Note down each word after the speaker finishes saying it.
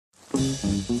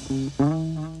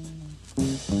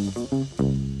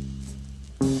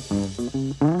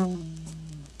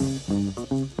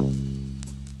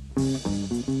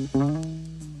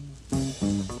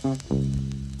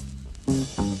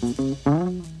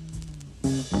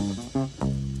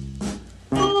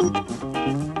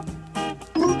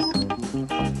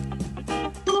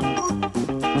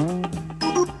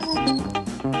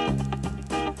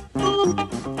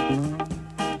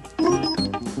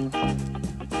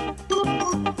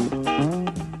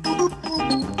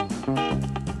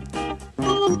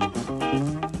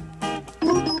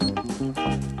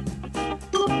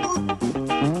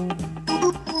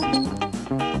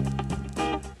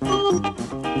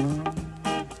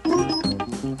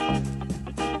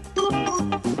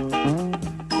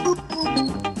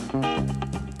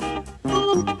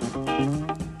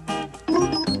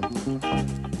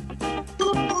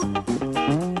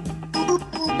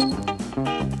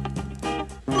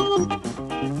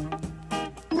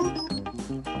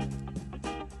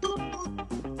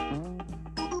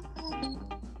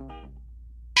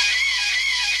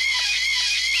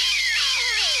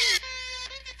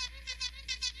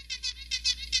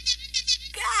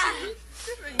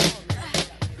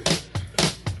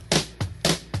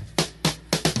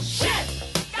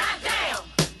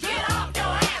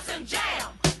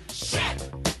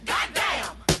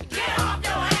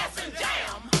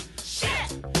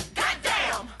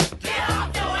Get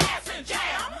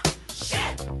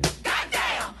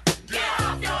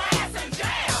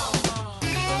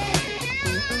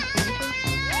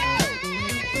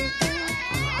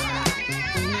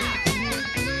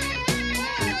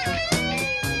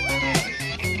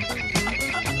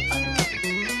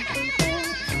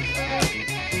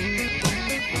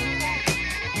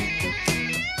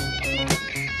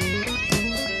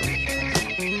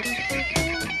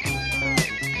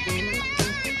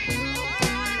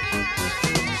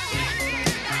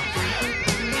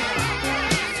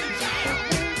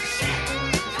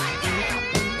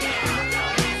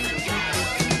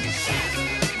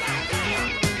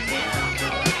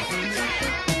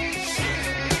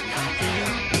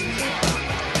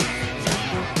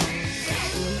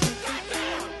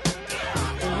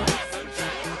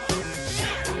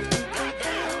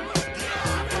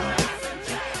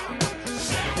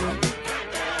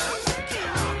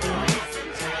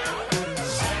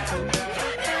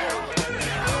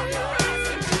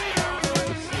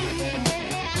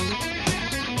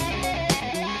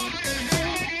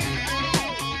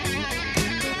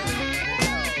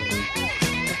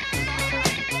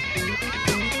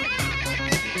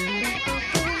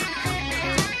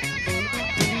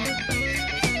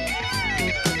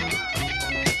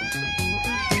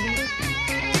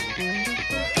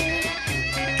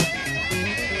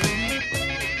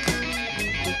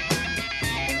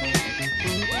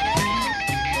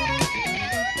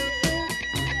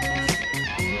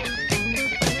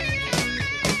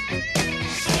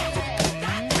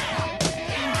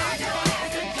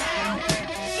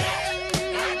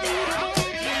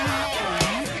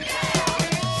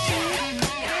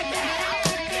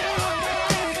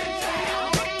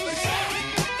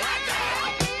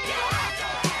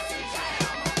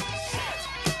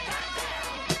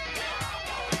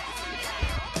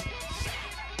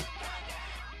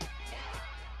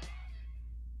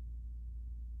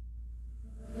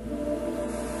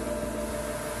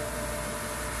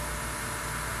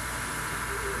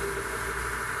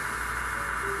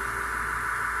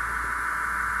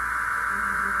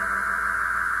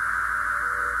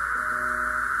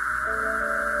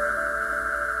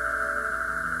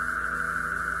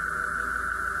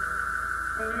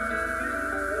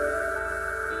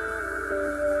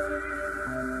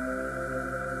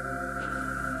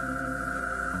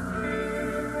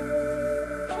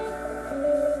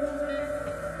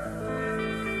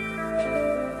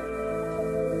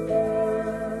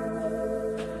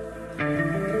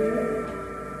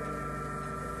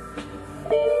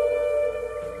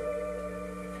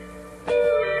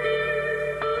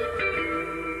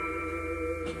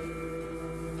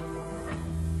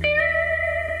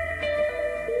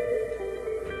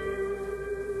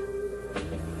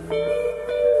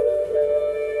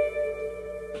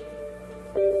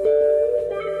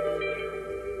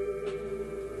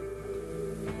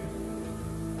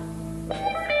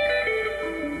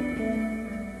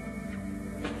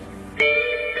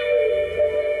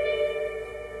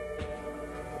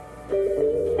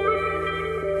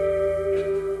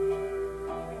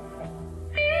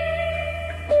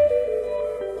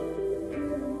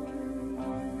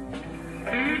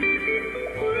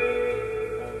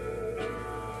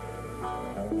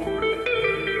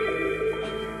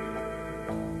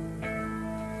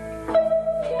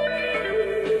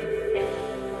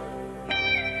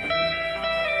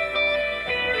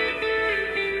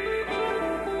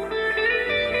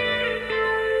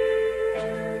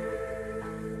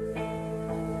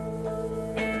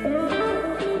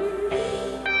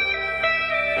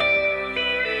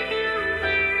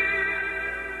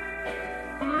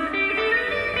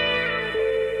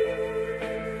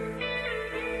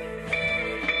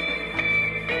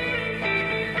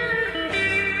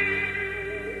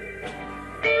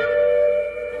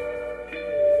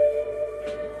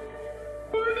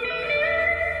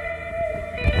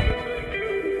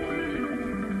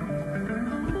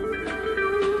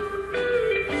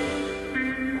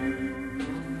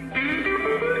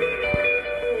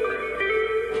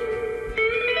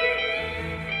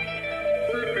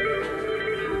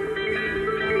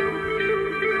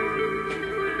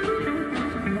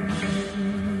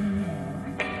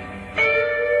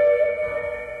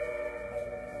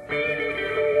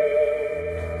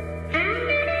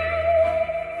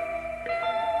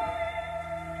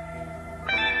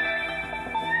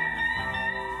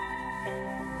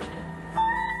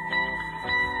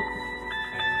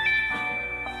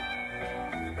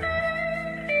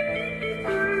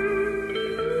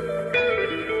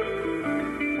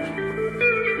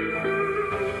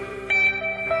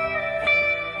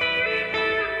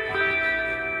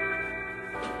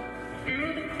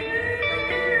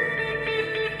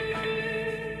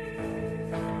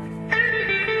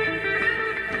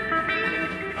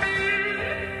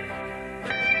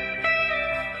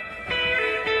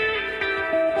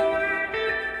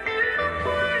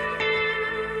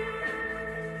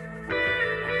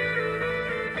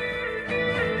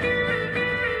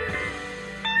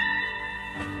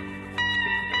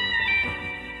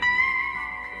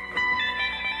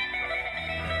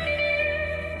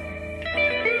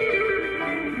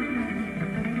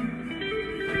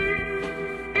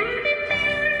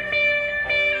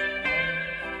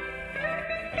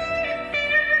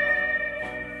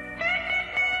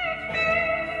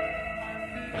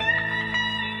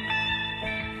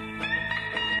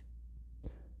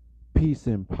Peace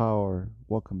and power.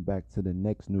 Welcome back to the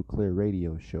Next Nuclear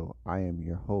Radio Show. I am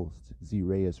your host, Z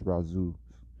Reyes Razu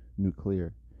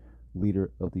Nuclear,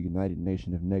 leader of the United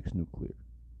Nation of Next Nuclear.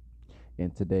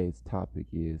 And today's topic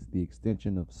is the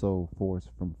extension of Soul Force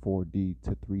from 4D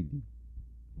to 3D.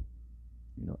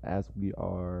 As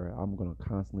I'm going to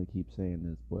constantly keep saying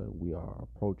this, but we are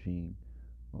approaching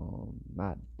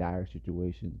not dire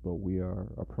situations, but we are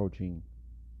approaching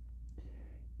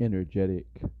energetic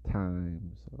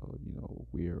times.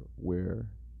 We're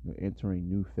entering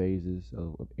new phases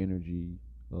of energy.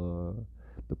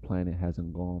 The planet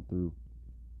hasn't gone through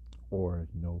or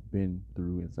been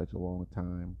through in such a long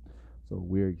time. So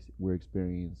we're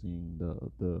experiencing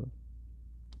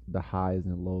the highs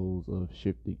and lows of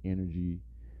shifting energy.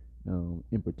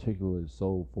 In particular,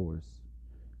 soul force.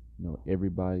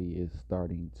 Everybody is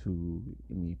starting to.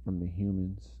 I mean, from the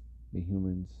humans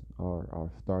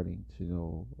are starting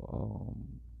to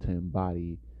to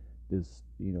embody this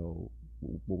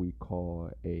what we call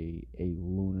a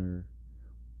lunar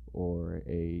or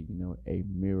a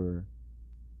mirror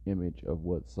image of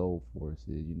what soul force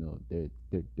is.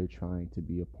 They're trying to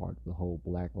be a part of the whole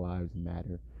Black Lives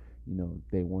Matter.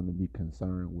 They want to be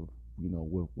concerned with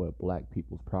with what black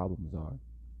people's problems are.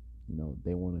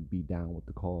 They want to be down with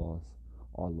the cause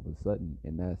all of a sudden,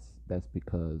 and that's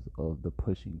because of the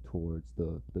pushing towards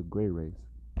the gray race.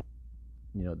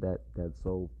 That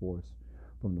soul force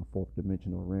from the fourth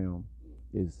dimensional realm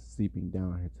is seeping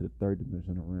down here to the third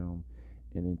dimensional realm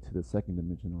and into the second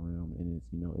dimensional realm, and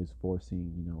it's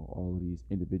forcing all of these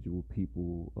individual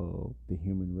people of the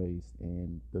human race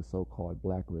and the so-called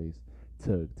black race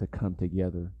to come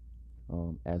together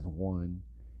as one.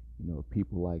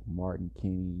 People like Martin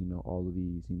King, all of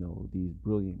these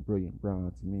brilliant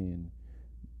bronze men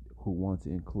who want to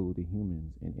include the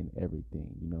humans in everything.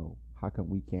 How come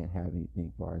we can't have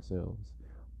anything for ourselves?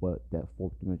 But that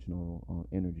fourth dimensional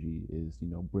energy is,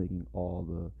 bringing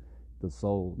all the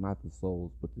soul, not the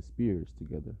souls, but the spirits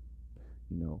together.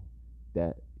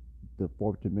 That the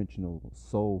fourth dimensional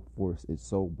soul force is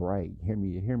so bright. Hear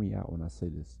me out when I say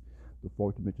this. The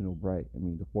fourth dimensional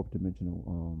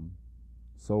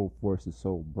soul force is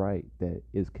so bright that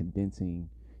it's condensing,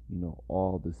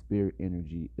 all the spirit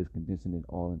energy is condensing it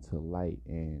all into light,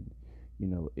 and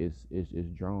it's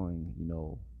drawing,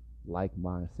 like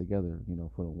minds together,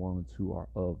 for the ones who are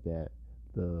of that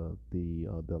the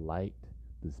light,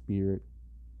 the spirit,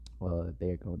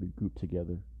 they're going to be grouped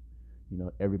together.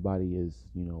 Everybody is,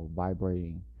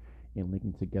 vibrating and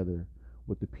linking together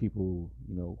with the people,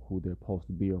 who they're supposed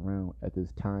to be around at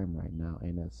this time right now.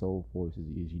 And that soul force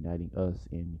is uniting us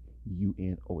in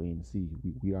UNONC.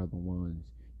 We are the ones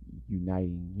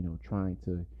uniting, trying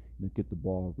to get the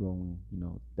ball rolling.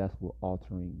 That's what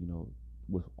altering,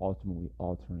 what's ultimately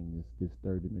altering this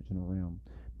third dimensional realm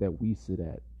that we sit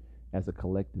at as a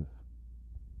collective.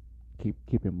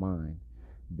 Keep in mind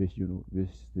this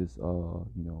this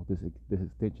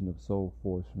extension of soul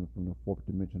force from the fourth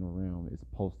dimensional realm is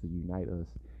supposed to unite us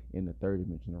in the third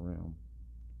dimensional realm,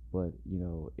 but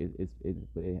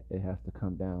it has to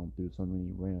come down through so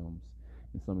many realms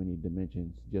and so many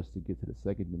dimensions just to get to the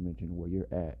second dimension where you're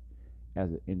at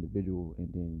as an individual,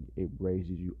 and then it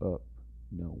raises you up.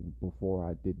 Before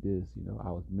I did this,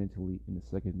 I was mentally in the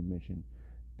second dimension,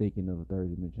 thinking of a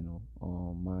third dimensional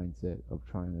mindset of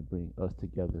trying to bring us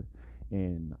together,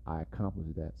 and I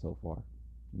accomplished that so far.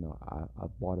 I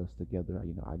brought us together.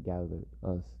 I gathered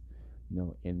us,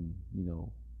 in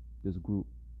this group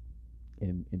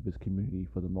in this community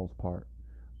for the most part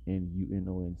in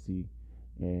UNONC,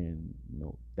 and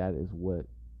that is what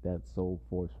that soul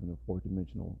force from the fourth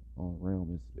dimensional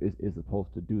realm is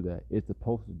supposed to do. That it's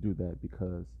supposed to do that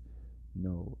because you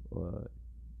know uh,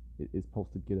 it's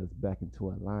supposed to get us back into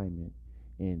alignment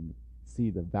and see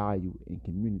the value in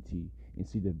community and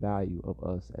see the value of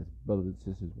us as brothers and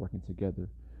sisters working together.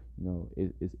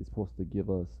 It's supposed to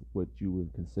give us what you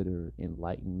would consider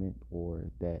enlightenment, or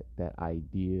that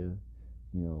idea,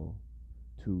 you know,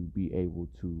 to be able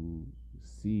to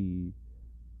see,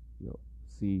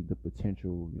 see the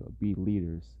potential, be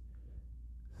leaders,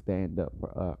 stand up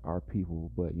for our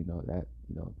people. But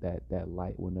that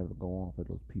light will never go on for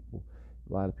those people.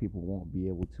 A lot of people won't be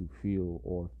able to feel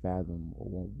or fathom,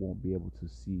 or won't be able to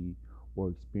see or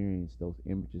experience those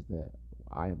images that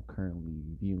I am currently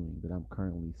viewing, that I'm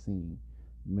currently seeing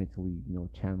mentally,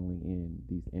 channeling in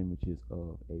these images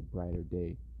of a brighter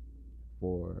day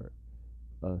for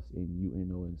us in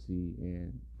UNONC,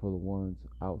 and for the ones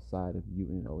outside of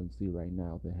UNONC right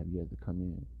now that have yet to come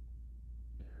in.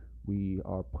 We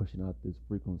are pushing out this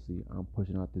frequency. I'm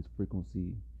pushing out this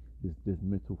frequency, this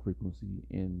mental frequency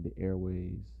in the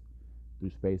airways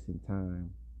through space and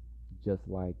time, Just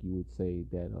like you would say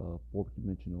that fourth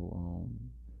dimensional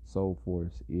soul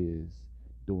force is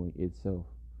doing itself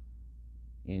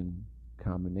in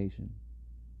combination.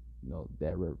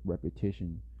 That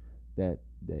repetition, that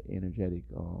that energetic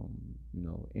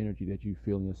energy that you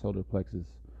feel in your solar plexus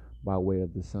by way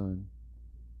of the sun.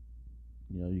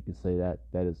 You can say that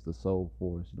that is the soul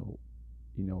force.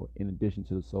 In addition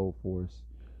to the soul force,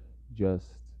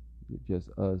 just just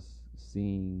us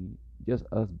seeing, just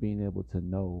us being able to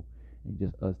know, and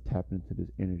just us tapping into this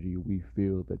energy, we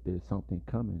feel that there's something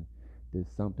coming,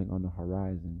 there's something on the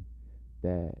horizon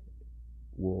that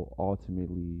will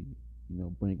ultimately,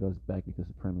 bring us back into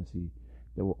supremacy,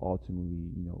 that will ultimately,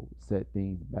 set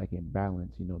things back in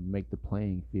balance, make the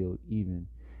playing field even.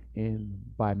 And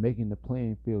by making the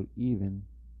playing field even,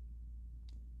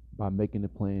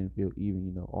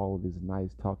 all of this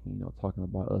nice talking, talking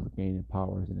about us gaining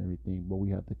powers and everything, but we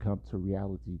have to come to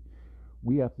reality.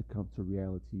 We have to come to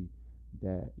reality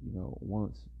that,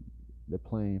 once the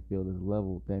playing field is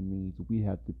leveled, that means we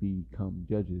have to become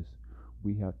judges.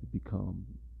 We have to become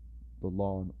the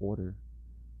law and order.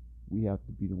 We have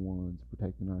to be the ones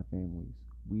protecting our families.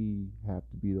 We have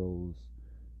to be those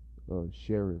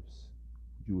sheriffs,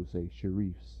 you would say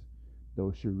sheriffs,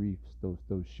 those sheriffs,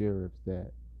 those sheriffs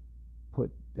that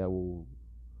will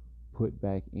put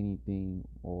back anything,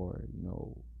 or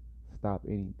stop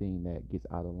anything that gets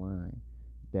out of line,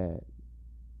 that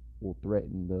will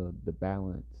threaten the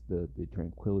balance, the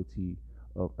tranquility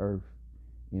of Earth,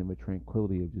 and the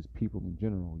tranquility of just people in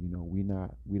general. We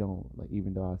don't like,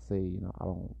 even though I say, I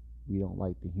don't we don't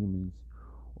like the humans,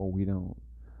 or we don't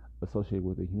associate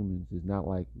with the humans. It's not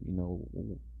like,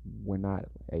 we're not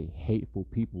a hateful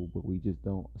people, but we just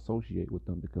don't associate with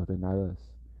them because they're not us.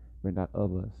 They're not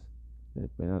of us.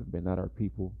 They're not our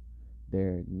people.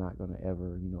 They're not gonna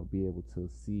ever, be able to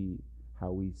see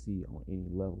how we see on any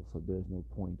level. So there's no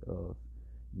point of,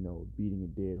 beating a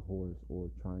dead horse or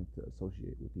trying to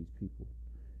associate with these people.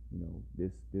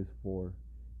 This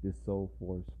soul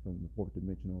force from the fourth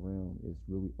dimensional realm is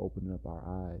really opening up our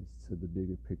eyes to the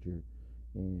bigger picture,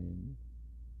 and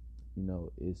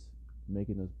it's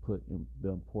making us put in the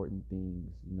important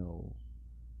things,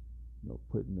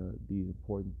 putting these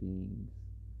important things,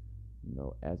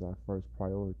 as our first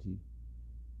priority,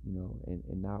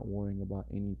 and not worrying about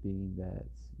anything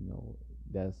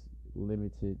that's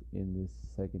limited in this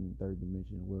second and third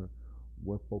dimension.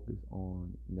 We're focused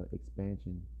on,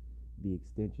 expansion, the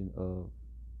extension of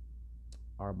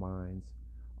our minds,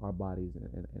 our bodies,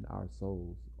 and our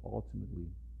souls. Ultimately,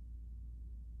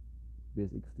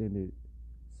 this extended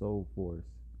soul force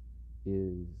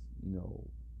is,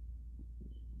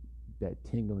 that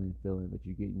tingling feeling that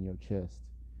you get in your chest.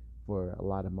 For a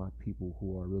lot of my people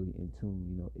who are really in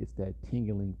tune, it's that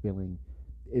tingling feeling.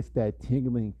 It's that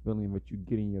tingling feeling that you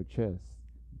get in your chest.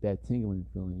 That tingling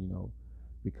feeling,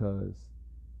 because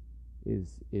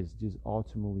is just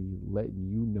ultimately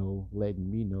letting you know, letting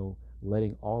me know,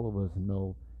 letting all of us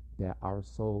know that our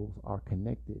souls are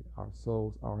connected. Our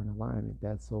souls are in alignment.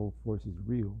 That soul force is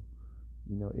real.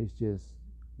 It's just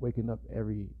waking up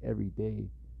every day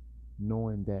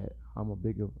knowing that I'm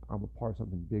a part of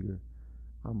something bigger.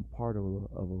 I'm part of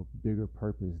a bigger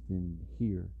purpose than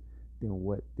here, than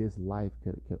what this life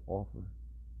could offer.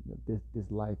 This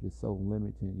life is so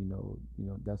limited.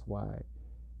 That's why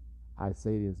I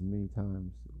say this many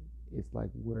times. It's like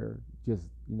we're just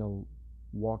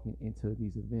walking into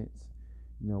these events,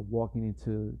 walking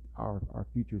into our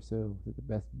future selves.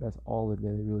 That's all that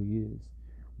it really is.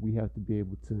 We have to be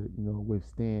able to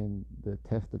withstand the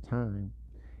test of time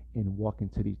and walk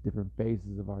into these different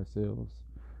phases of ourselves,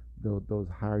 those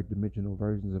higher dimensional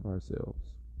versions of ourselves,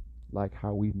 like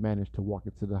how we've managed to walk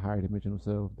into the higher dimensional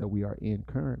self that we are in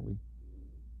currently.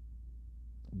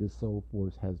 This soul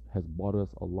force has brought us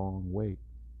a long way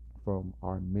from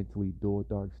our mentally dual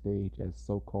dark stage as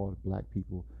so-called black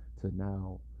people to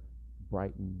now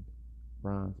brightened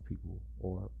bronze people,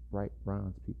 or bright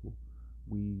bronze people.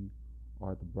 We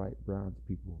are the bright bronze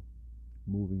people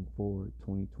moving forward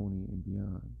 2020 and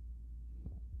beyond.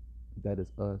 That is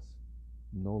us,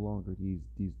 no longer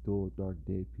these dual dark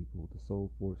dead people. The soul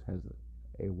force has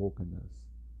awoken us,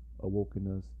 awoken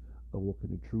us, awoken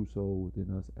the true soul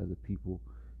within us as a people,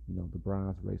 the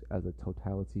bronze race as a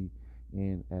totality,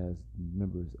 and as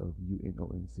members of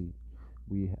UNONC.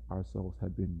 Our souls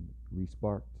have been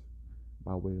resparked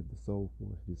by way of the soul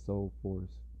force,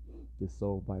 this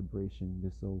soul vibration,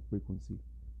 this soul frequency,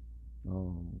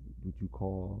 what you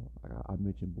call, I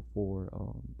mentioned before,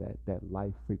 that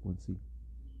life frequency,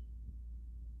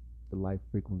 the life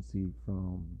frequency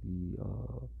from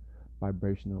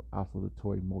vibrational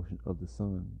oscillatory motion of the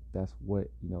sun. That's what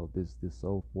this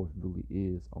soul force really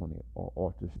is on it, or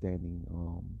ultra standing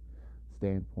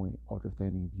standpoint, ultra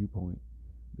standing viewpoint,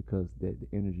 because the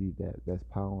energy that's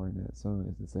powering that sun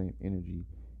is the same energy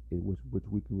which we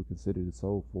would consider the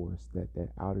soul force, that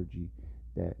outer G,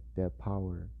 that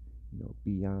power,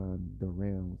 beyond the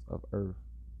realms of Earth,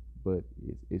 but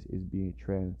it's being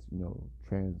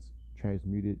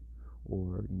transmuted,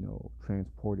 or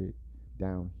transported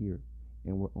down here,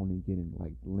 and we're only getting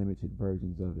like limited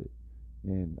versions of it.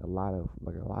 And a lot of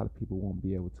people won't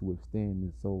be able to withstand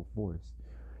this soul force.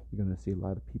 You're gonna see a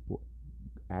lot of people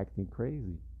acting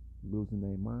crazy, losing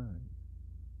their mind,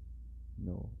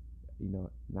 you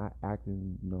know, not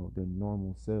acting, their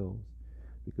normal selves,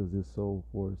 because this soul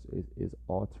force is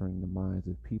altering the minds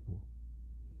of people.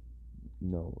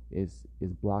 It's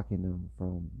blocking them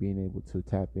from being able to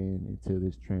tap in into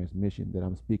this transmission that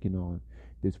I'm speaking on,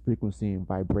 this frequency and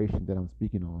vibration that I'm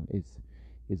speaking on. It's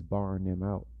barring them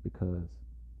out, because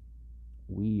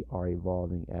we are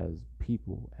evolving as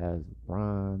people, as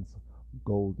bronze,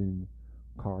 golden,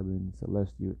 carbon,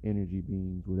 celestial energy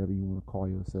beings, whatever you want to call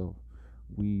yourself.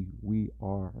 We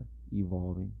are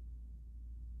evolving.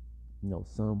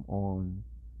 Some on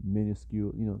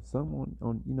minuscule, some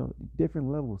on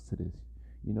different levels to this.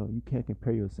 You can't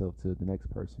compare yourself to the next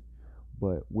person,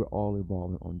 but we're all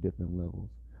evolving on different levels.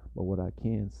 But what I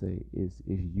can say is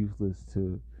it's useless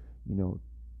to, you know,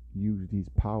 use these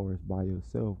powers by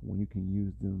yourself when you can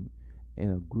use them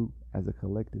in a group, as a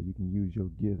collective. You can use your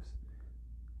gifts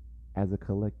as a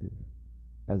collective,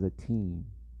 as a team.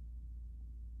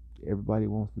 Everybody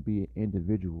wants to be an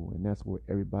individual, and that's where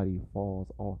everybody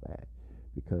falls off at,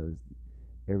 because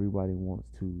everybody wants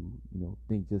to,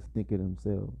 think of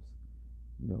themselves.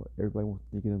 Everybody wants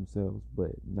to think of themselves,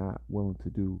 but not willing to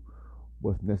do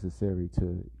what's necessary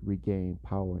to regain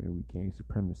power and regain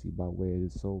supremacy by way of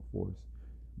this soul force,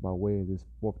 by way of this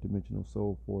fourth dimensional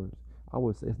soul force. I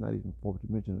would say it's not even fourth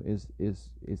dimensional. It's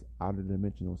outer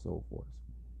dimensional soul force.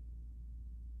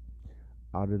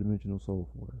 Outer dimensional soul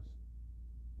force.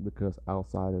 Because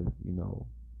outside of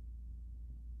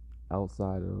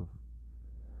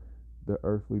the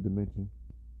earthly dimension,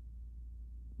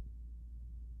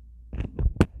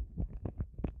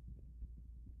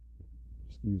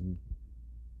 excuse me,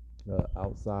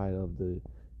 outside of the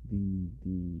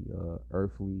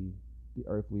earthly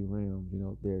realm,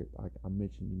 there, like I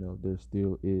mentioned, there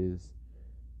still is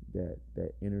that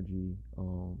energy.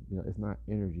 It's not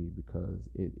energy, because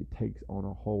it takes on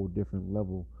a whole different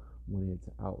level when it's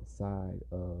outside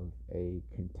of a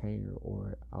container,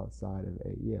 or outside of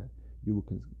you would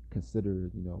consider,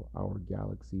 our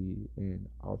galaxy and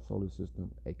our solar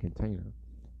system a container.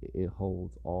 It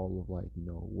holds all of, like,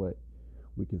 what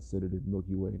we consider the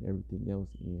Milky Way and everything else,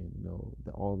 and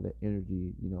all of that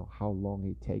energy, how long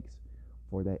it takes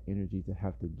for that energy to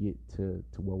have to get to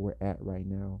where we're at right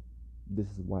now.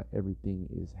 This is why everything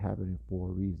is happening for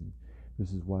a reason.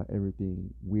 This is why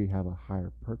we have a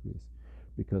higher purpose,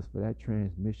 because for that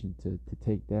transmission to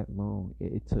take that long,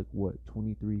 it took what,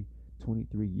 23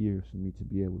 years for me to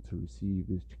be able to receive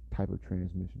this type of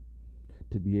transmission,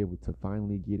 to be able to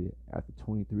finally get it after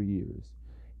 23 years.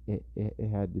 It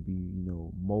had to be,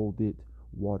 molded,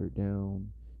 watered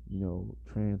down,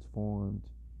 transformed,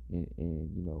 and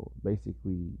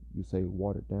basically, you say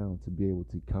watered down, to be able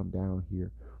to come down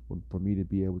here, for me to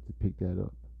be able to pick that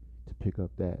up, to pick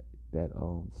up that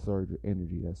surge of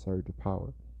energy, that surge of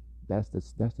power. That's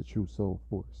the true soul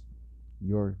force.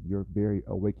 Your very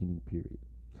awakening period.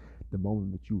 The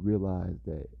moment that you realize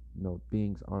that,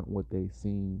 things aren't what they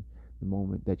seem. The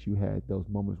moment that you had those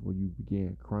moments where you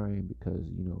began crying, because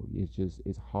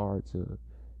it's hard to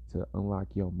unlock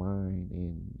your mind,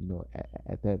 and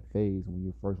at that phase when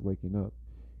you're first waking up,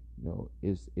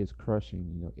 it's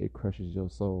crushing. It crushes your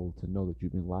soul to know that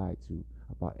you've been lied to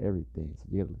about everything. So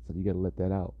you gotta let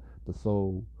that out. The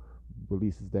soul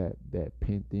releases that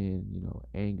pent in,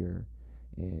 anger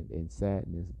and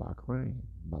sadness by crying,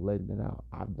 by letting it out.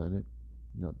 I've done it.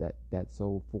 That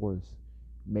soul force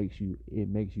makes you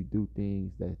do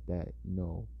things that's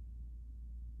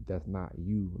not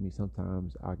you. I mean,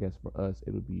 sometimes, I guess, for us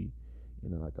it'll be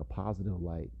like a positive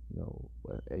light,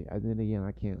 but and then again,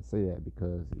 I can't say that,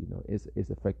 because it's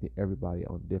affecting everybody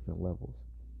on different levels.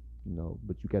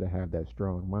 But you got to have that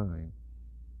strong mind.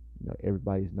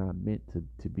 Everybody's not meant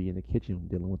to be in the kitchen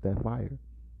dealing with that fire.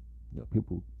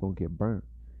 People gonna get burnt.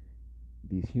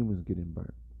 These humans getting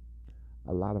burnt.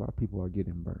 A lot of our people are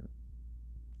getting burnt.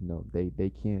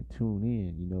 They can't tune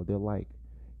in. They're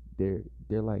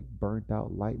like burnt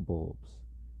out light bulbs.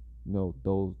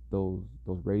 Those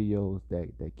radios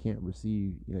that can't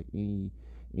receive, any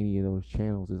any of those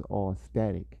channels is all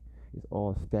static. It's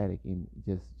all static and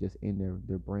just in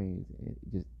their brains and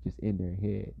just in their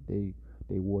head. They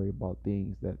worry about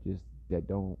things that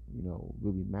don't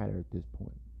really matter at this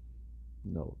point.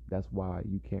 That's why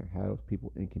you can't have those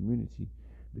people in community,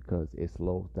 because it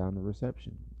slows down the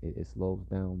reception. It slows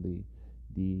down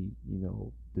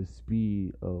the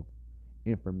speed of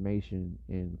information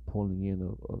and pulling in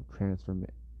of transform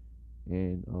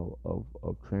and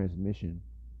of transmission.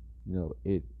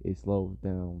 It slows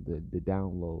down the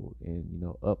download and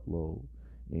upload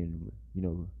and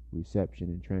reception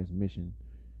and transmission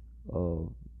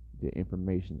of the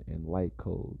information and light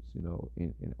codes,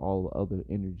 and all the other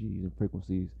energies and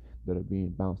frequencies that are being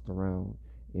bounced around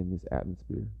in this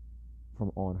atmosphere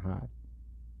from on high.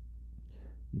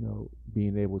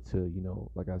 Being able to,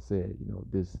 like I said,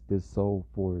 this soul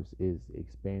force is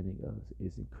expanding us,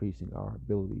 is increasing our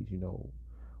abilities.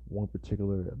 One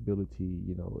particular ability,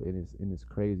 and it's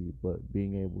crazy, but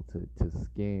being able to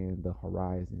scan the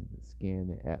horizon, scan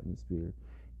the atmosphere,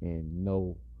 and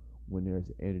know when there's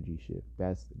an energy shift.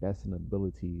 That's an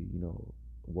ability,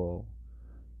 well,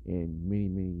 in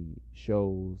many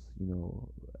shows,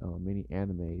 many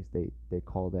animes, they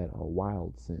call that a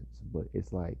wild sense, but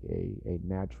it's like a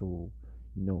natural,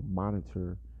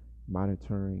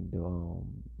 monitoring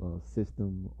the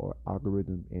system or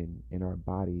algorithm in our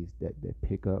bodies that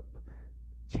pick up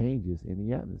changes in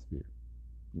the atmosphere.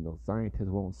 Scientists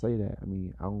won't say that. I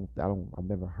mean, I've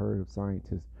never heard of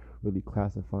scientists really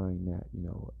classifying that,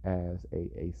 as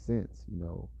a sense.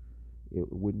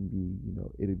 It wouldn't be,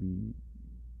 it'd be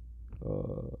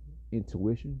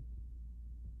intuition,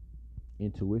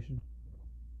 intuition,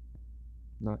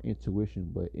 not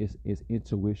intuition, but it's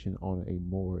intuition on a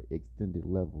more extended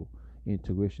level.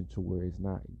 Intuition to where it's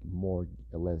not more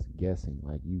or less guessing.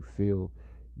 Like you feel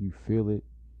it,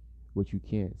 but you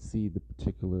can't see the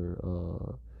particular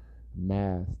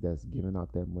mass that's giving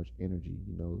out that much energy.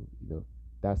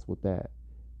 That's what that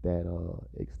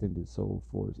extended soul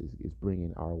force is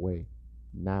bringing our way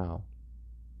now,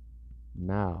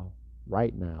 now,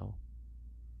 right now,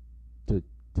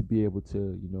 to be able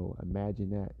to imagine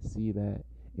that, see that,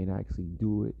 and actually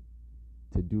do it.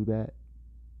 To do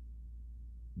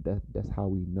that's how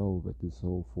we know that the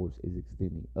soul force is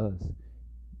extending us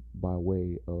by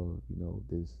way of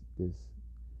this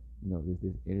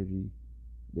energy,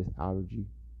 this allergy.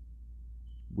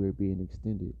 We're being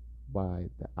extended by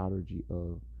the allergy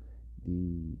of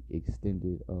the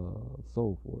extended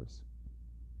soul force.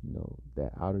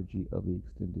 That allergy of the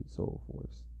extended soul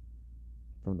force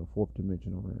from the fourth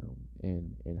dimensional realm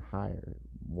and higher,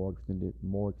 more extended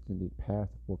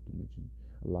past the fourth dimension.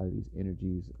 A lot of these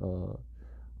energies are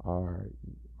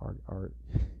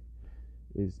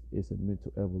is a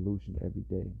mental evolution every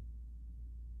day.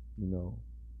 You know,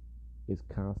 it's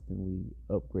constantly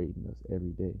upgrading us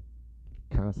every day,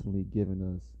 constantly giving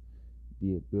us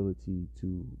the ability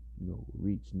to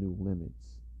reach new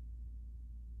limits.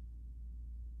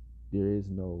 There is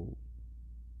no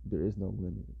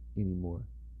limit anymore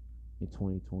in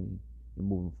 2020 and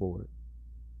moving forward.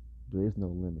 There is no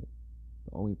limit.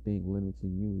 The only thing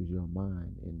limiting you is your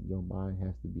mind, and your mind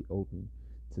has to be open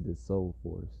to this soul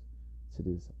force, to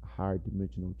this higher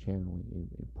dimensional channeling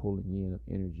and pulling in of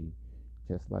energy.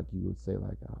 Just like you would say,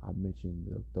 like I mentioned,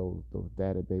 those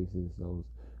databases, those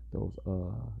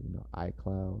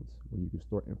iClouds where you can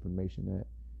store information at.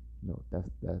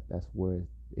 That's where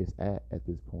it's at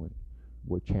this point.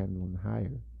 We're channeling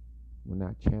higher. We're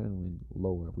not channeling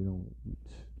lower.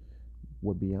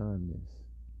 We're beyond this.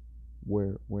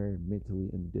 We're mentally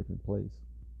in a different place,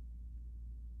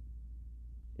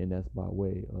 and that's by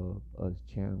way of us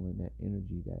channeling that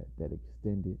energy, that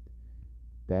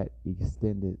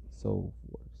extended soul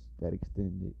force, that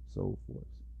extended soul force.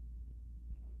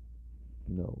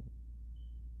 You know,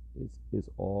 it's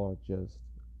all just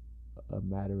a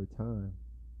matter of time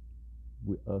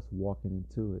with us walking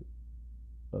into it,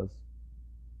 us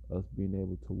us being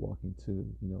able to walk into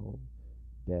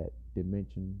that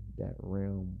dimension, that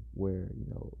realm where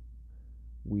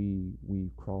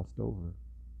we've crossed over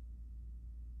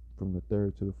from the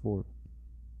third to the fourth.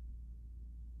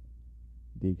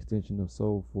 The extension of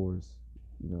soul force,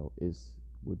 is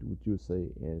would you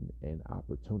say an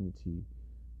opportunity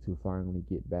to finally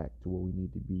get back to where we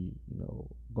need to be,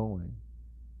 going,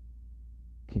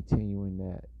 continuing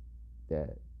that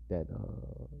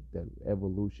that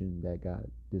evolution that got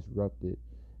disrupted,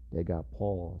 that got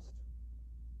paused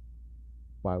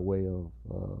by way of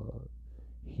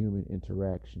human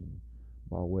interaction,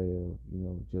 by way of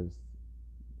just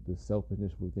the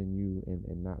selfishness within you,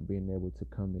 and not being able to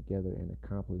come together and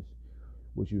accomplish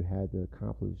what you had to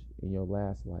accomplish in your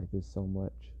last life. Is so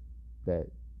much that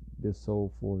This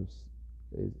soul force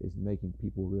is making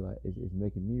people realize, is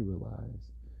making me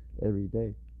realize every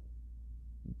day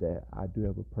that I do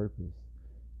have a purpose,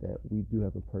 that we do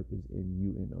have a purpose in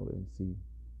UNONC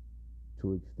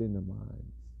to extend the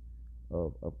minds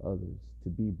of others, to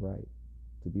be bright,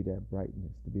 to be that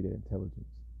brightness, to be that intelligence.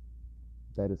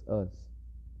 That is us.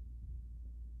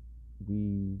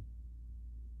 We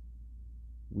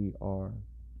we are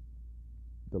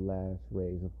the last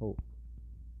rays of hope.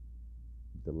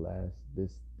 The last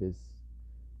this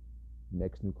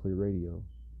next nuclear radio,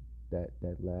 that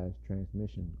last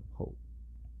transmission of hope.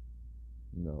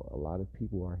 A lot of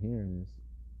people are hearing this.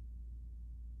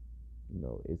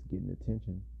 It's getting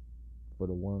attention for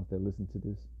the ones that listen to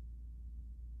this,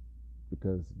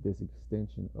 because this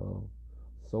extension of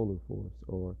solar force,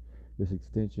 or this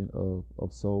extension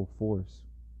of soul force,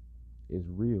 is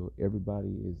real.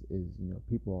 Everybody is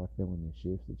people are feeling the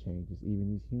shifts, the changes, even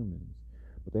these humans,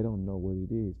 but they don't know what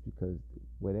it is, because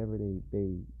whatever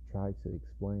they try to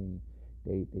explain,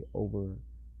 they over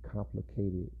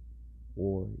complicate it,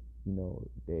 or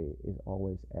they it's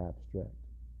always abstract.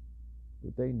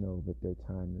 But they know that their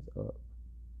time is up.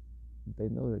 They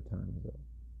know their time is up.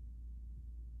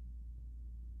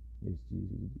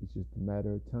 It's just a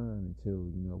matter of time until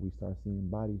we start seeing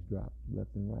bodies drop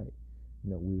left and right.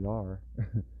 We are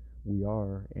we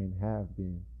are and have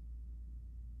been,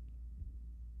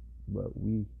 but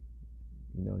we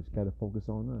just got to focus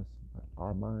on us.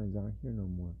 Our minds aren't here no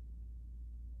more.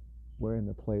 We're in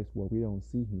a place where we don't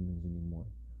see humans anymore.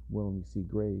 We only see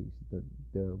grays, the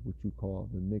what you call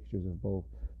the mixtures of both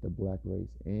the black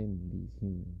race and these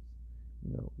humans.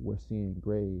 We're seeing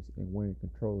grays, and we're in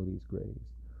control of these grays.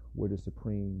 We're the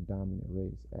supreme dominant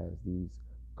race as these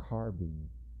carbon,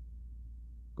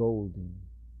 golden,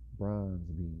 bronze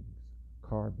beings.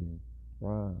 Carbon,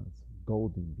 bronze,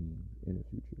 golden beings in the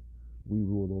future. We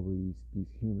rule over these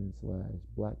human slash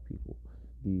black people,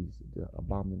 the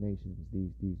abominations,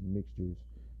 these mixtures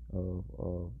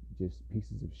of just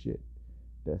pieces of shit.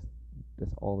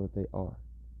 That's all that they are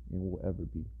and will ever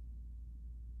be.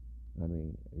 I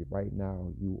mean, right now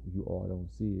you all don't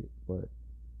see it, but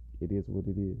it is what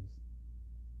it is.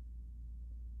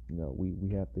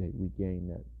 We have to regain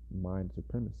that mind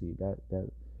supremacy, that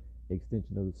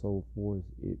extension of the soul force.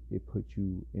 It puts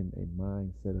you in a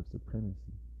mindset of supremacy.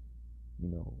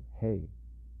 Hey,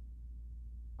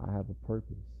 I have a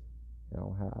purpose. I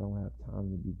don't have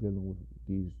time to be dealing with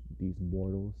these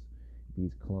mortals,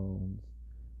 these clones.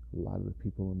 A lot of the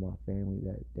people in my family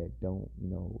that don't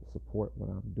support what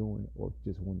I'm doing, or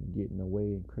just want to get in the way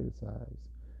and criticize.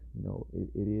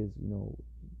 It is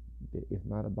it's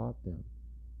not about them.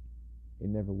 It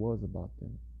never was about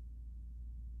them.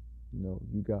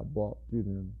 You got bought through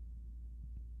them.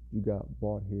 You got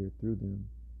bought here through them,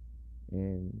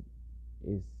 and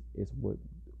it's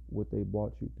what they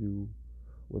bought you through,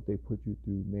 what they put you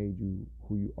through, made you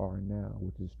who you are now,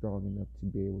 which is strong enough to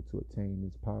be able to attain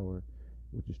this power,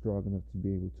 which is strong enough to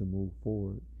be able to move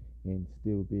forward and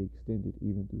still be extended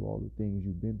even through all the things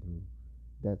you've been through.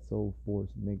 That soul force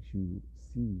makes you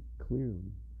see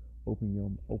clearly. Open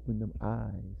them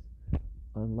eyes.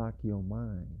 Unlock your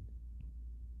mind.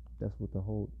 That's what the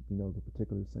whole the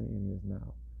particular saying is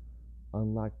now.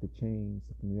 Unlock the chains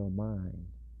from your mind,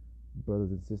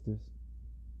 brothers and sisters.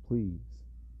 Please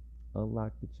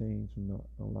unlock those chains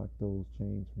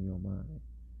from your mind.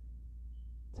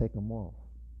 Take them off,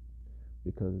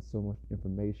 because there's so much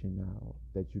information now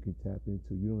that you can tap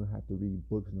into. You don't have to read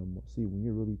books no more. See, when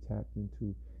you're really tapped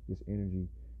into this energy,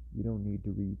 you don't need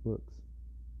to read books.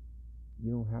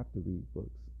 You don't have to read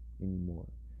books anymore.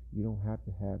 You don't have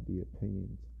to have the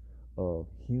opinions of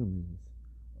humans,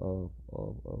 of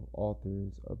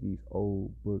authors of these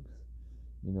old books,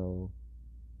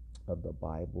 of the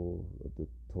Bible, of the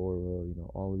Torah,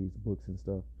 all of these books and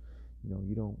stuff.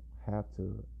 You don't have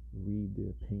to read the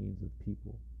opinions of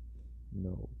people.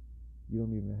 You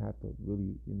don't even have to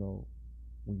really,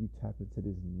 when you tap into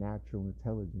this natural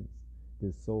intelligence,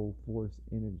 this soul force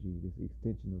energy, this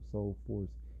extension of soul force,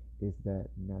 is that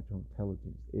natural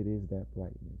intelligence. It is that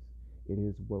brightness. It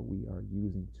is what we are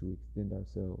using to extend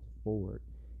ourselves forward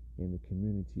in the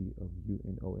community of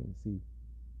UNONC.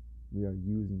 We are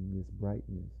using this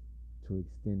brightness to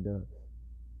extend us,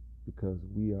 because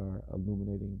we are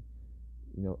illuminating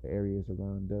areas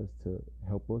around us to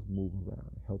help us move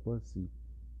around, help us see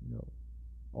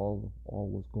all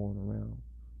what's going around.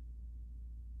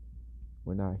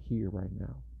 We're not here right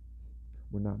now.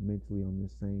 We're not mentally on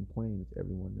this same plane as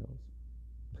everyone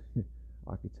else.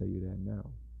 I can tell you that now.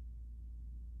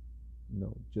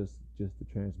 Just the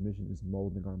transmission is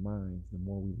molding our minds. The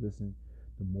more we listen,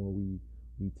 the more we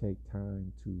take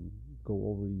time to go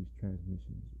over these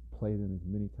transmissions, play them as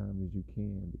many times as you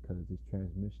can, because this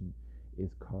transmission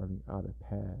is carving out a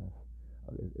path.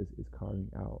 It's carving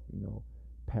out,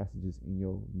 passages in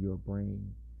your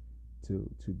brain to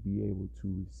be able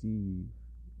to receive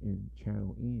and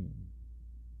channel in.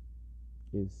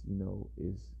 Is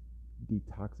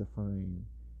detoxifying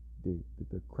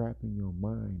the crap in your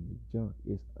mind, the junk.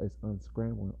 It's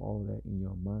unscrambling all that in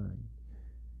your mind.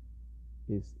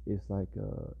 It's like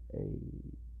a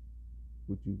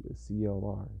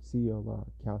CLR,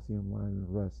 calcium, lime, and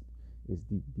rust. Is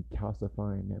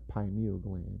decalcifying that pineal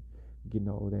gland, getting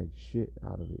all of that shit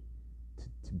out of it,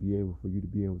 to be able for you to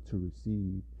be able to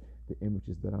receive the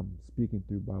images that I'm speaking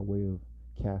through by way of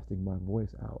casting my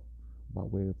voice out, by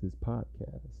way of this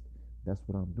podcast. That's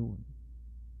what I'm doing.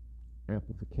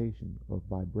 Amplification of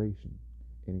vibration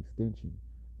and extension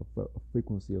of a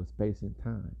frequency of space and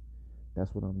time.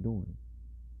 That's what I'm doing.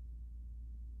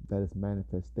 That is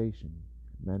manifestation,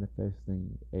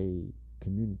 manifesting a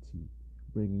community,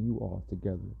 bringing you all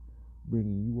together,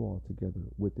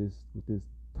 with this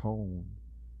tone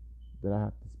that I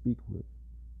have to speak with,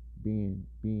 being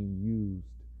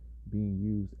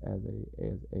used as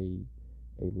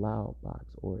a loud box,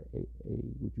 or a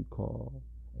what you call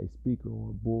a speaker or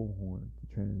a bullhorn, to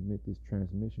transmit this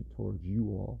transmission towards you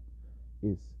all.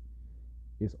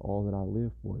 It's all that I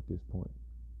live for at this point.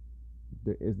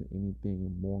 There isn't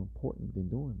anything more important than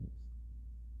doing this.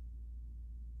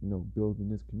 Building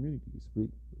this community,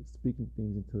 speaking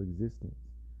things into existence,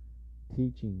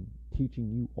 teaching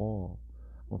you all.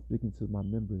 I'm speaking to my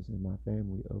members and my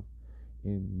family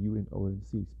in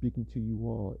UNONC. Speaking to you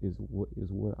all is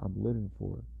what I'm living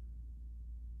for.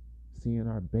 Seeing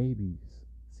our babies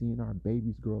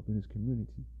grow up in this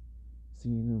community,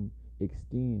 seeing them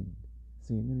extend,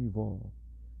 seeing them evolve,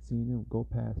 seeing them go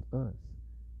past us.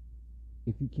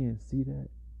 If you can't see that,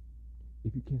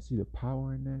 if you can't see the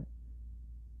power in that,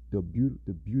 the beauty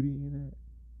in that,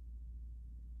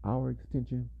 our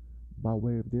extension by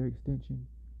way of their extension,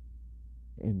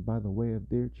 and by the way of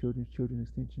their children's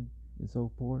extension, and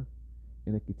so forth,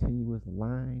 in a continuous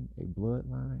line, a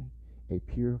bloodline, a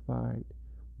purified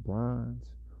bronze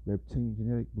reptilian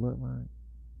genetic bloodline,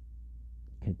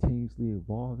 continuously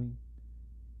evolving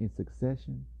in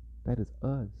succession. That is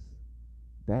us.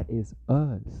 That is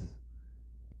us.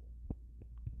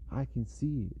 I can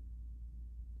see it.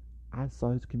 I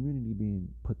saw this community being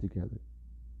put together.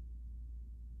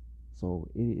 So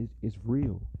it's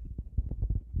real.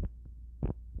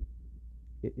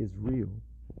 It is real.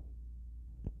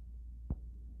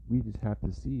 We just have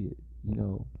to see it.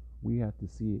 We have to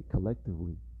see it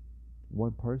collectively.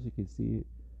 One person can see it.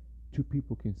 2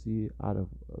 people can see it out of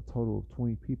a total of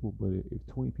 20 people. But if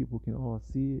 20 people can all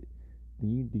see it,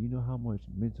 then do you know how much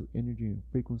mental energy and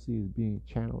frequency is being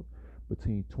channeled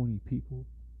between 20 people?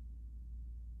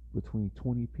 Between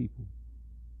 20 people.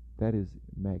 That is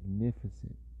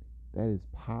magnificent. That is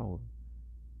power.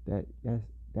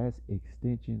 That's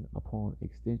extension upon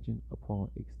extension upon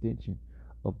extension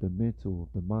of the mental, of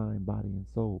the mind, body, and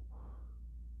soul.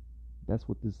 That's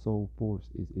what this soul force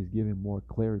is giving more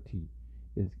clarity,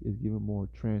 is giving more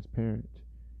transparent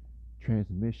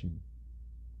transmission,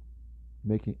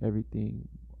 making everything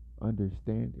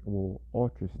understanding, or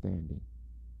ultra standing.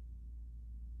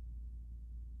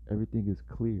 Everything is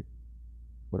clear.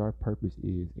 What our purpose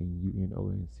is in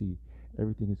UNONC.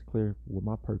 Everything is clear for what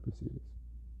my purpose is.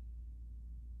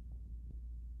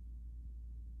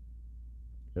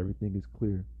 Everything is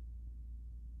clear.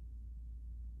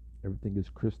 Everything is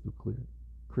crystal clear.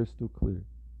 Crystal clear.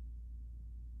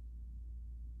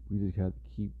 We just have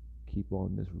to keep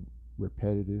on this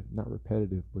repetitive, not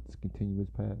repetitive, but this continuous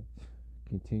path.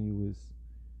 Continuous,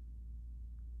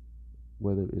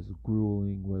 whether it's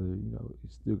grueling, whether, you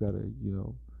still gotta,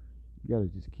 you gotta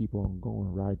just keep on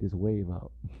going, ride this wave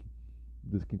out.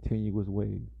 This continuous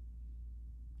wave,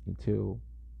 until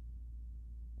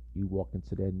you walk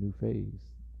into that new phase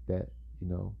that,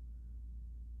 no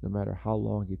matter how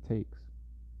long it takes,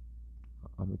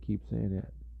 I'm going to keep saying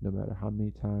that, no matter how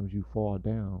many times you fall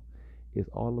down, it's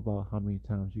all about how many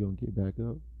times you're going to get back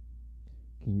up.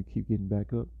 Can you keep getting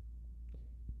back up?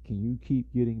 Can you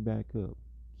keep getting back up?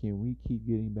 Can we keep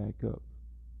getting back up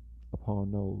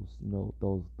upon those,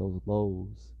 those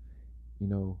lows,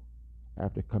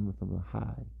 after coming from a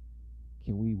high?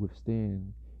 Can we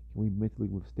withstand? Can we mentally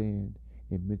withstand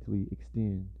and mentally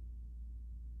extend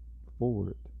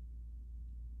forward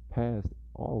past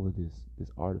all of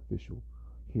this artificial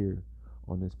here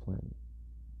on this planet?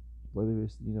 Whether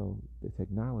it's, the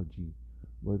technology,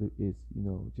 whether it's,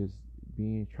 just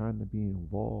trying to be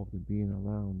involved and being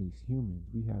around these humans,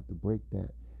 we have to break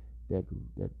that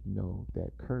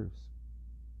curse.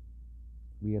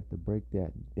 We have to break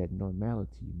that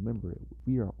normality. Remember,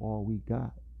 we are all we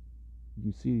got.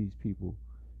 You see these people,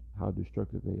 how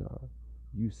destructive they are.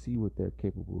 You see what they're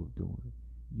capable of doing.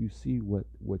 You see what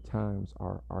times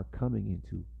are coming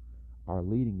into, are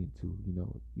leading into.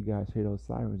 You guys hear those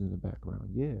sirens in the background.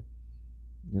 Yeah,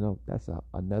 that's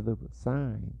another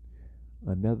sign,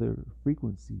 another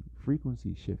frequency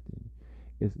shifting.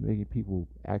 It's making people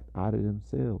act out of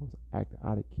themselves, act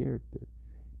out of character.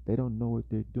 They don't know what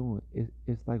they're doing.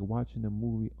 It's like watching a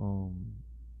movie.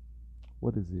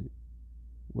 What is it?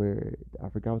 Where I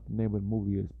forgot what the name of the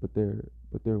movie is, but they're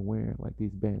wearing like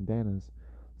these bandanas,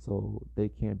 so they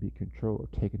can't be controlled or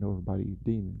taken over by these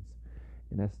demons.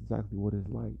 And that's exactly what it's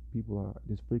like. People are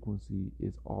This frequency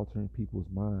is altering people's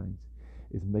minds.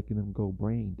 It's making them go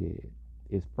brain dead.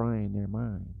 It's frying their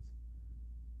minds.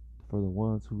 For the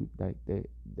ones who that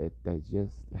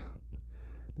just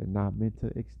they're not meant to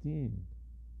extend.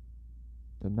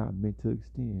 They're not meant to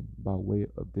extend by way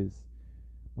of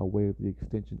the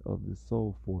extension of the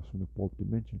soul force from the fourth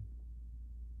dimension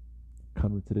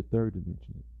coming to the third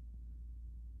dimension,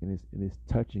 and it's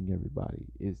touching everybody.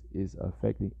 Is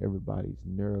affecting everybody's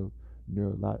neuro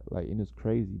like, and it's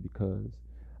crazy because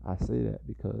I say that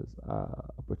because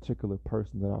a particular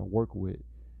person that I work with,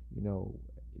 you know,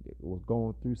 was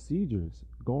going through seizures,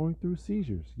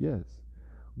 yes,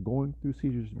 going through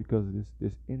seizures because of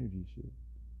this energy shift,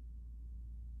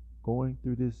 going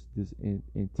through this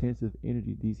intensive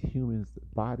energy. These humans'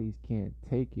 bodies can't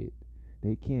take it.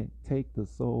 They can't take the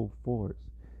soul force.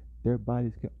 Their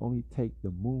bodies can only take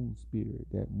the moon spirit,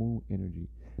 that moon energy.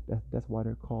 That's why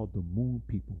they're called the moon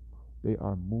people. They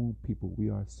are moon people. We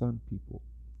are sun people.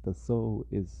 The soul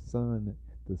is sun.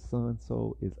 The sun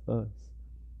soul is us.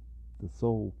 The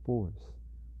soul force.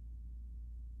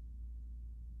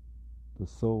 The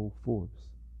soul force.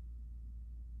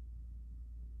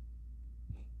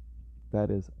 That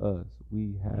is us.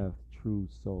 We have true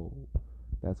soul.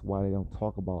 That's why they don't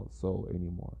talk about soul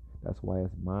anymore. That's why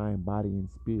it's mind, body,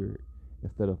 and spirit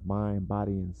instead of mind,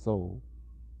 body, and soul.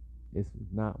 It's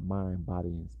not mind, body,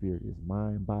 and spirit. It's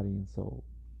mind, body, and soul.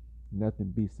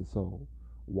 Nothing beats the soul.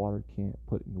 Water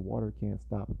can't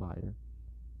stop fire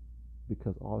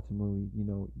because ultimately,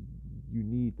 you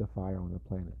need the fire on the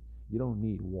planet. You don't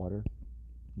need water.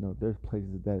 There's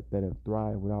places that have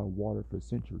thrived without water for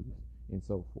centuries and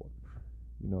so forth.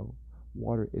 You know,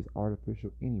 Water is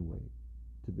artificial anyway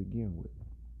to begin with.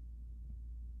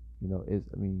 It's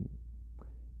I mean,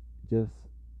 just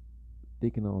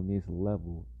thinking on this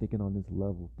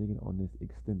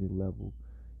extended level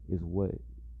is what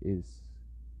is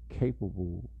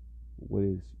capable, what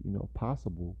is,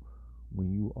 possible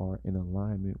when you are in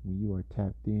alignment, when you are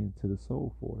tapped into the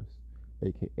soul force,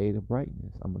 aka the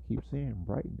brightness. I'm gonna keep saying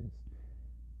brightness,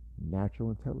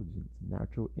 natural intelligence,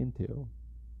 natural intel.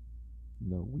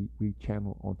 We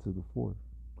channel onto the fourth.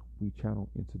 We channel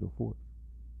into the fourth.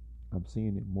 I'm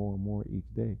seeing it more and more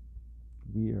each day.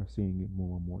 We are seeing it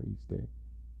more and more each day.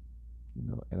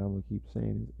 And I'm gonna keep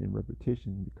saying it in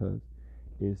repetition because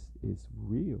it's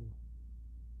real.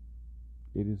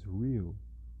 It is real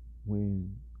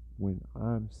when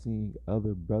I'm seeing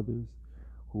other brothers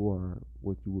who are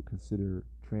what you would consider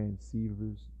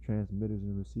transceivers, transmitters,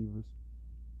 and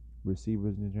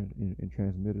receivers and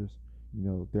transmitters.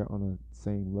 They're on the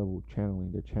same level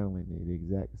channeling. They're channeling the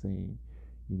exact same,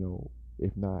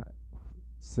 if not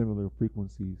similar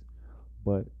frequencies,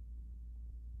 but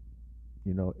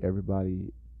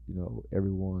everybody,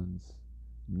 everyone's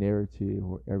narrative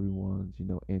or everyone's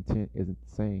intent isn't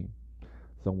the same.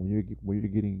 So when you're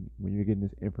getting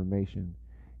this information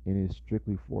and it's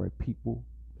strictly for a people,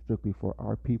 strictly for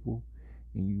our people,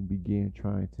 and you begin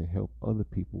trying to help other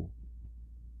people,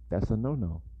 that's a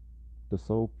no-no. The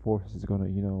soul force is gonna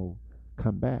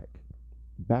come back,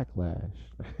 backlash.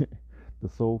 The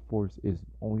soul force is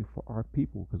only for our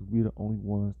people because we're the only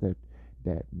ones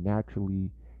that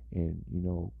naturally and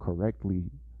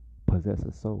correctly possess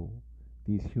a soul.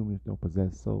 These humans don't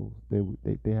possess souls.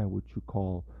 They have what you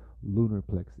call lunar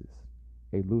plexus.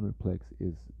 A lunar plex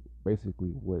is basically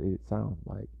what it sounds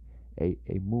like. A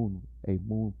moon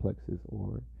plexus,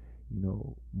 or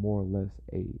more or less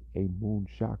a moon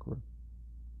chakra.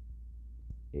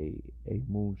 A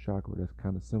moon chakra that's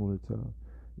kind of similar to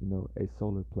a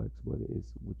solar plex, but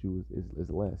it's what you is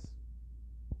less.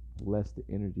 The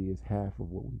energy is half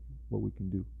of what we can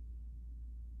do.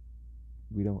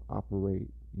 We don't operate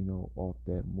off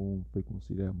that moon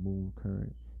frequency, that moon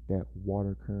current, that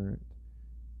water current,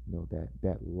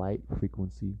 that light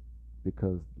frequency,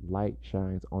 because light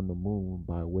shines on the moon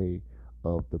by way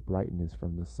of the brightness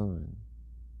from the sun.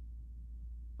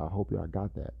 I hope y'all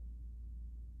got that.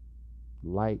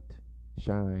 Light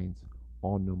shines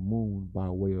on the moon by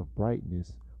way of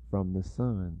brightness from the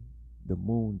sun. The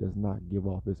moon does not give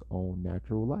off its own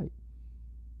natural light.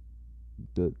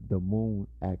 The moon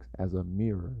acts as a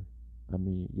mirror. I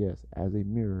mean, yes, as a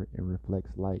mirror, and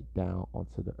reflects light down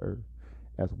onto the earth,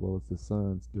 as well as the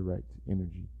sun's direct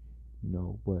energy.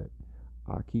 But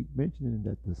I keep mentioning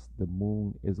that the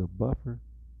moon is a buffer.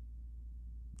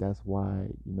 That's why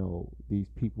these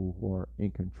people who are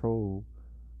in control,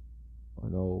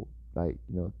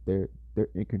 they're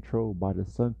in control by the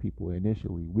sun people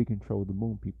initially. We control the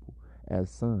moon people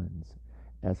as suns,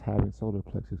 as having solar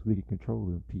plexus. We can control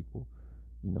them people.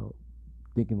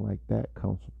 Thinking like that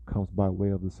comes by way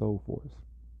of the soul force.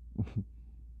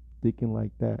 Thinking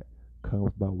like that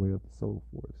comes by way of the soul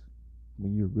force.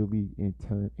 When you're really in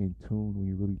tune, when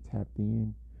you're really tapped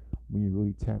in, when you're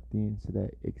really tapped into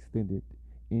that extended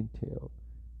intel,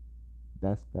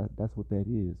 that's what that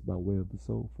is, by way of the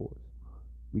soul force.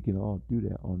 We can all do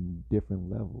that on different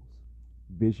levels: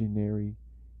 visionary,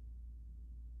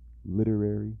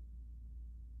 literary,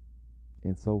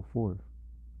 and so forth.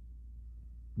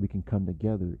 We can come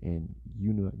together and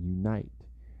unite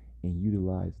and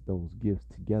utilize those gifts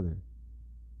together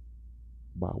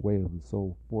by way of the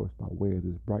soul force, by way of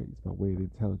this brightness, by way of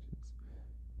intelligence.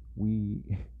 We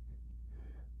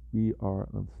are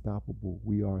unstoppable.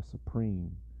 We are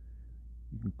supreme.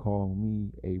 You can call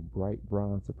me a bright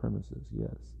bronze supremacist,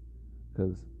 yes,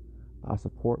 because I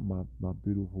support my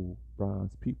beautiful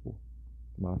bronze people,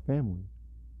 my family,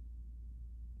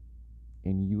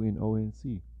 and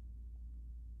UNONC,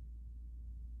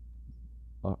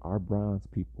 our bronze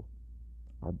people,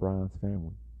 our bronze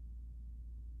family,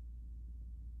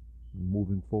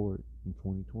 moving forward in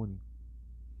 2020.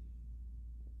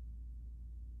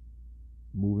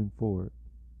 Moving forward,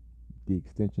 the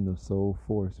extension of soul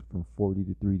force from 4D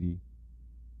to 3D.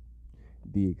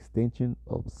 The extension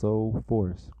of soul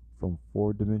force from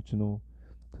 4-dimensional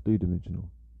to 3-dimensional.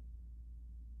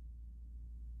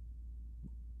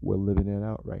 We're living that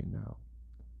out right now.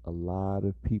 A lot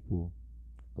of people,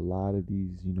 a lot of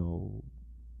these,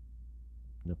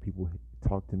 people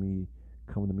talk to me,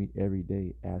 come to me every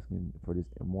day asking for this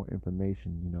more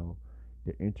information.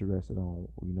 They're interested on,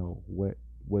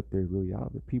 what they're really out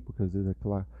of the people, because there's a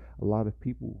lot of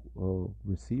people,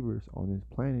 receivers on this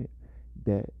planet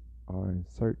that are in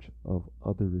search of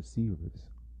other receivers.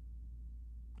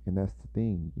 And that's the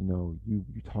thing, you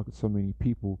talk to so many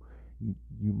people, you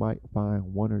might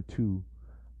find one or two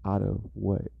out of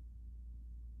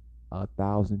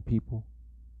 1,000 people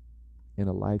in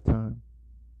a lifetime.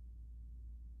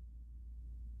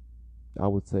 I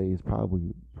would say it's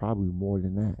probably more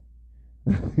than that.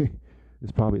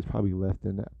 It's probably less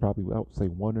than that. Probably, I would say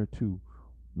one or two,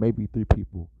 maybe three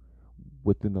people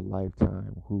within a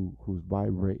lifetime who's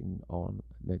vibrating on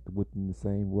that within the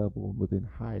same level, within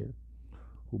higher,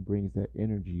 who brings that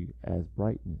energy as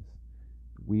brightness.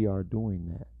 We are doing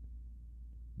that,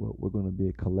 but we're going to be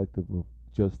a collective of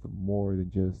just more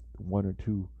than just one or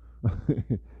two.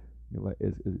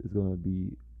 It's going to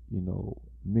be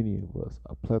many of us,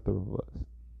 a plethora of us.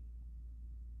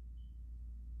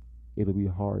 It'll be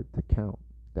hard to count.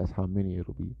 That's how many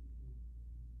it'll be.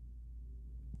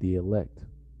 The elect,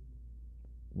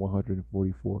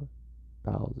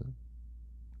 144,000.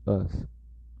 Us,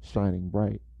 shining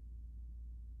bright.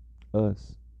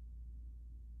 Us,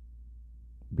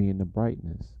 being the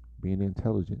brightness, being the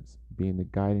intelligence, being the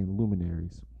guiding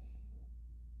luminaries.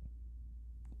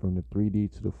 From the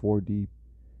 3D to the 4D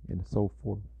and so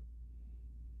forth.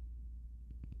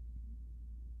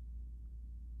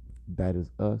 That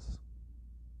is us.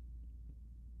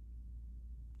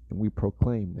 And we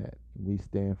proclaim that. And we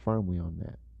stand firmly on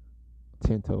that.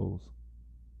 10 toes.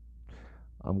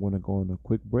 I'm going to go on a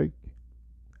quick break.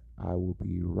 I will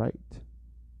be right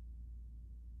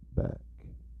back.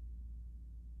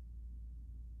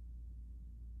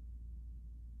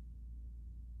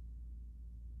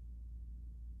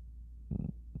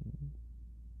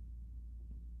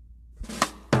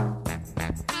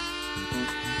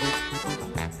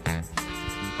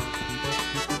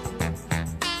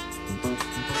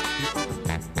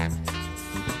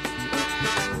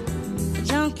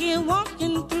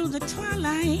 Walking through the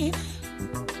twilight,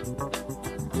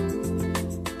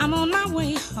 I'm on my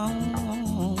way home.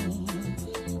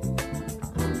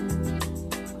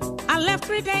 I left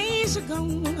 3 days ago,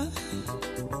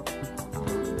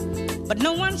 but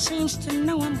no one seems to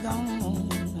know I'm gone.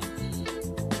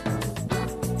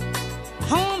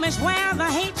 Home is where the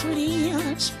hatred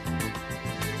is.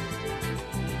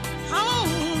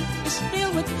 Home is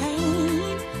filled with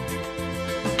pain,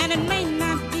 and it may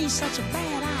not be such a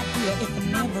bad idea if I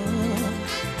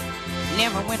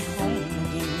never went home again.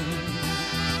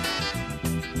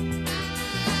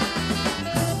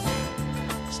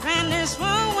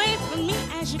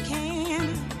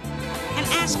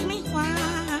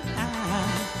 why.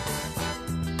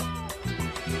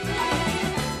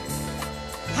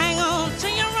 Hang on to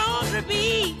your rosary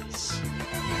beads,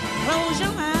 close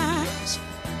your eyes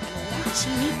and watch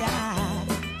me die.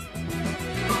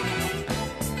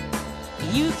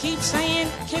 You keep saying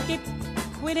kick it,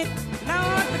 quit it,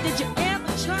 Lord, but did you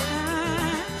ever try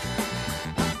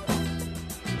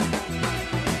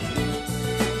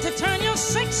to turn your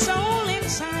sick soul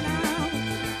inside out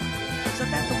so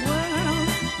that the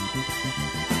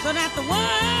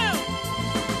world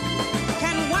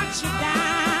can watch you die?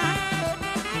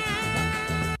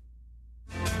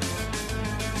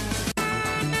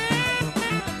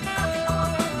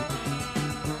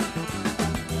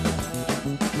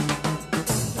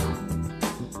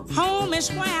 Home is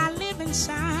where I live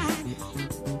inside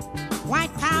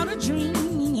white powder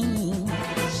dreams.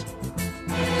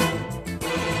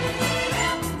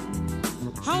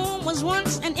 Home was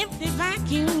once an empty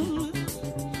vacuum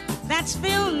that's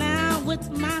filled now with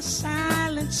my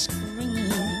silent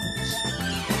screams.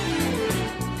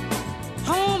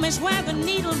 Home is where the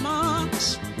needle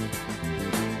marks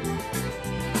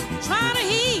try to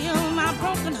heal my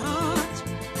broken heart.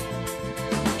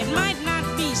 It might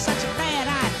not be such a bad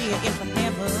idea if I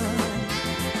never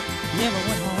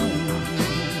went home.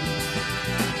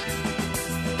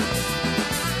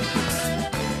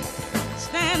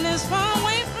 Stand as far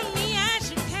away from me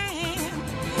as you can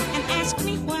and ask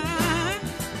me why.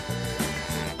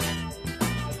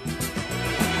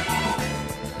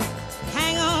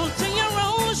 Hang on to your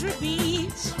rosary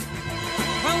beads,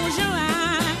 close your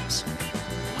eyes,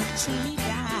 watch me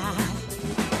die.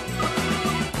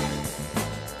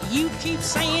 You keep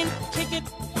saying kick it,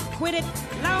 quit it,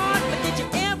 Lord, but did you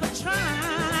ever try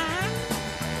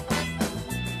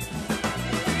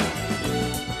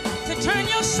to turn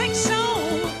your sick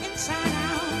soul inside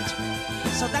out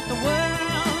so that the world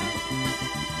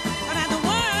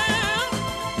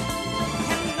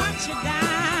can watch you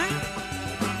die,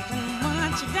 can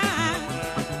watch you die,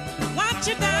 watch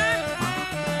you die,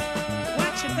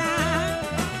 watch you die.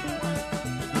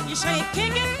 You say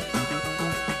kick it,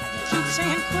 you keep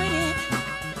saying quit it.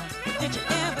 Did you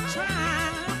ever try?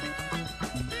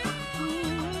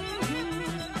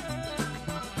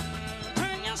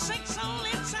 Turn your sick soul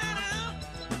inside out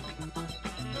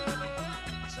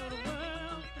so the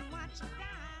world can watch you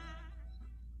die.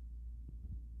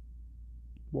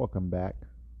 Welcome back.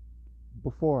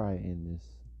 Before I end this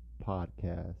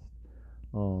podcast,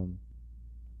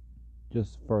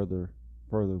 just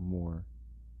furthermore,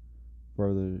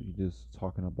 just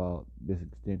talking about this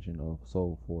extension of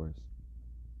Soul Force.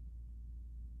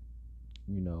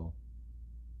 You know,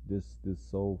 this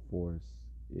Soul Force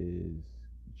is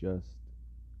just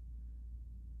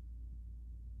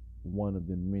one of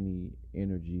the many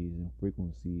energies and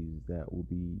frequencies that will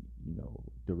be,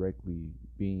 directly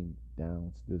beamed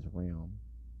down to this realm.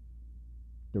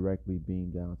 Directly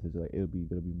beamed down to there'll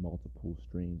be multiple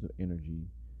streams of energy,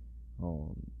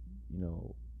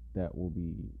 that will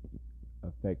be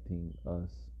affecting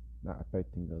us, not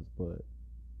affecting us, but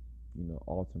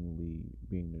ultimately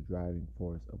being the driving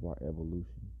force of our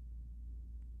evolution.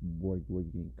 We're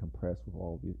getting compressed with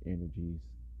all these energies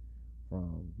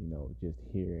from, just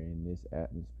here in this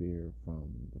atmosphere,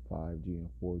 from the 5G and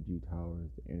 4G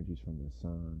towers, the energies from the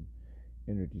sun,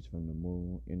 energies from the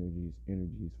moon,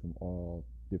 energies from all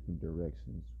different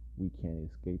directions. We can't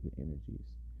escape the energies.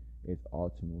 It's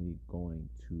ultimately going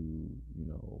to,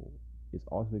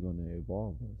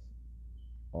 evolve us.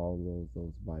 All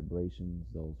those vibrations,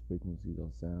 those frequencies,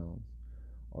 those sounds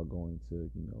are going to,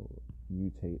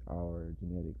 mutate our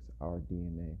genetics, our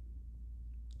DNA.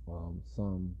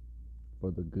 Some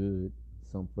for the good,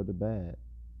 some for the bad.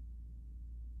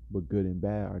 But good and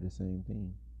bad are the same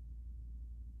thing.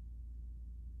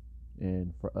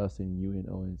 And for us in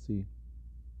UNONC,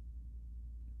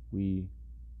 we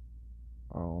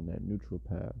are on that neutral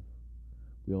path.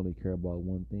 We only care about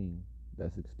one thing.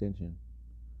 That's extension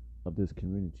of this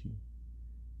community.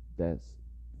 That's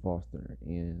fostering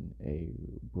in a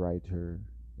brighter,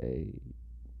 a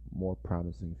more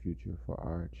promising future for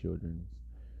our children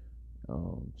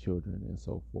and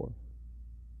so forth.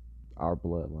 Our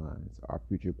bloodlines, our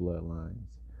future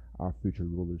bloodlines, our future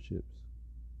rulerships.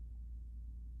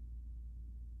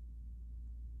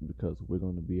 Because we're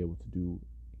going to be able to do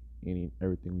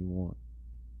everything we want.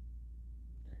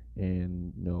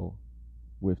 And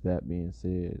with that being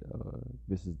said,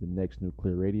 this is the Next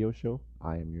Nuclear Radio Show.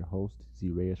 I am your host, Z.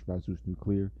 Reyes Razus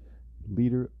Nuclear,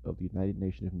 leader of the United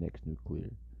Nations of Next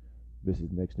Nuclear. This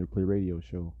is Next Nuclear Radio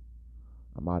Show.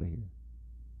 I'm out of here.